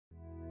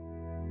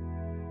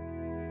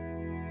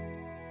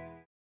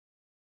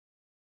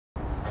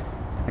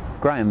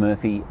Graham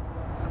Murphy,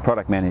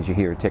 product manager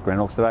here at Tech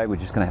Rentals. Today we're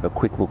just going to have a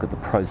quick look at the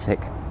Proceq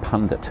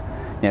Pundit.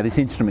 Now this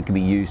instrument can be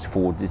used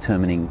for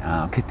determining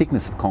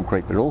thickness of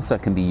concrete, but it also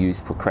can be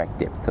used for crack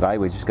depth. Today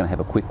we're just going to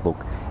have a quick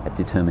look at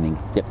determining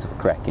depth of a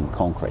crack in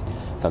concrete.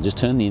 So I'll just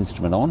turn the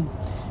instrument on,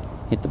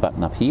 hit the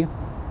button up here,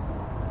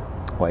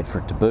 wait for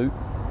it to boot.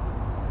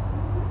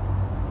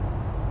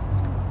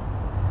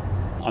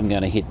 I'm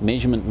going to hit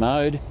measurement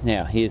mode.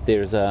 Now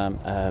there's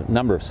a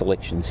number of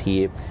selections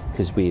here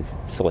because we've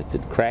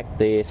selected crack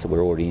there, so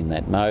we're already in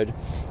that mode.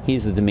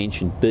 Here's the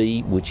dimension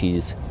B, which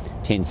is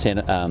 10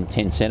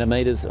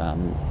 centimetres,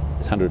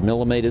 100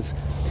 millimetres.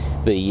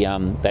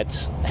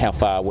 That's how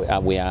far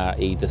we are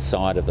either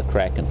side of the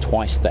crack, and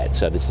twice that.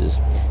 So this is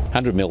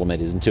 100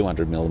 millimetres and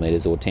 200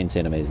 millimetres, or 10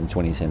 centimetres and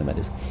 20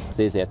 centimetres. So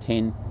there's our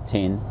 10,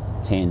 10,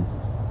 10,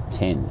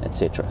 10,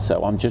 etc.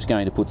 So I'm just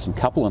going to put some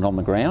couplant on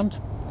the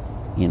ground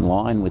in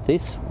line with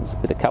this. There's a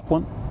bit of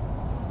couplant,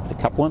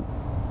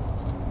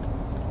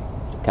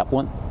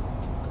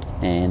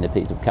 and a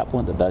piece of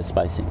couplant at those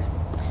spacings.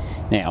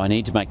 Now I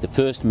need to make the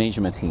first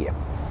measurement here.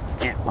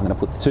 Now I'm going to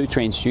put the two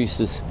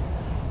transducers,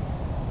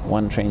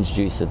 one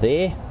transducer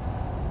there,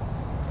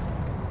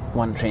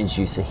 one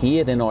transducer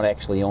here. They're not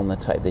actually on the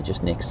tape, they're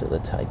just next to the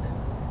tape.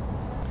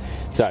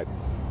 So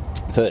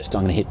first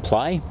I'm going to hit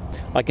play.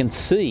 I can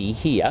see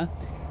here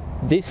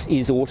this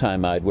is auto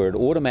mode, where it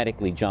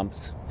automatically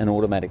jumps and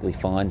automatically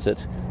finds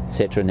it,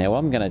 etc. Now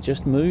I'm going to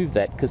just move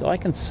that because I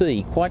can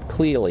see quite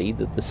clearly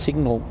that the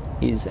signal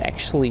is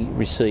actually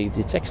received.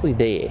 It's actually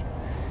there.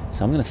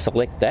 So I'm going to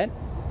select that.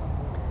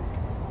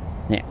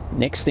 Now,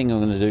 next thing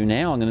I'm going to do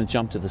now, I'm going to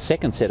jump to the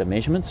second set of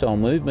measurements. So I'll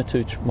move my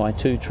two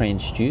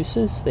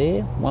transducers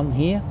there, one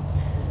here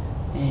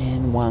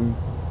and one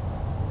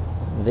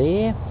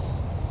there.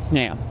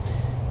 Now,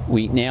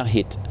 we now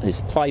hit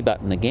this play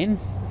button again.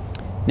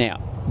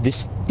 Now,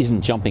 this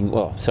isn't jumping,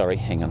 oh sorry,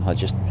 hang on, I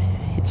just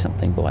hit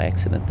something by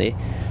accident there.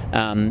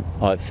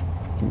 I've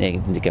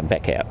need to come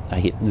back out. I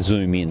hit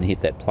zoom in,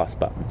 hit that plus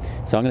button.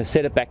 So I'm going to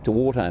set it back to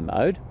auto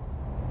mode.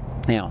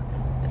 Now,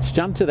 it's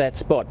jumped to that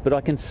spot, but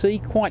I can see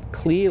quite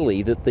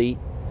clearly that the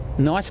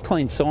nice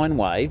clean sine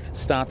wave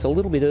starts a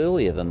little bit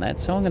earlier than that,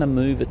 so I'm going to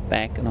move it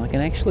back, and I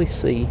can actually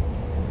see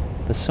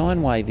the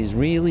sine wave is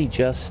really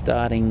just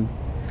starting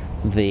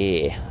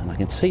there, and I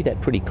can see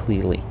that pretty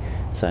clearly.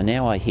 So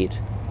now I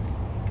hit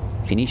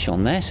finish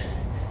on that,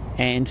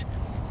 and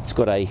it's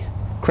got a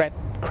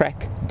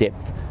crack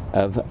depth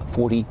of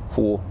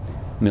 44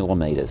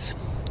 millimetres.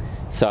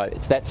 So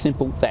it's that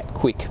simple, that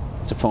quick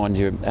to find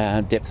your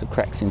depth of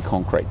cracks in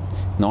concrete.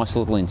 Nice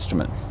little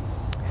instrument.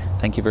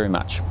 Thank you very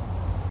much.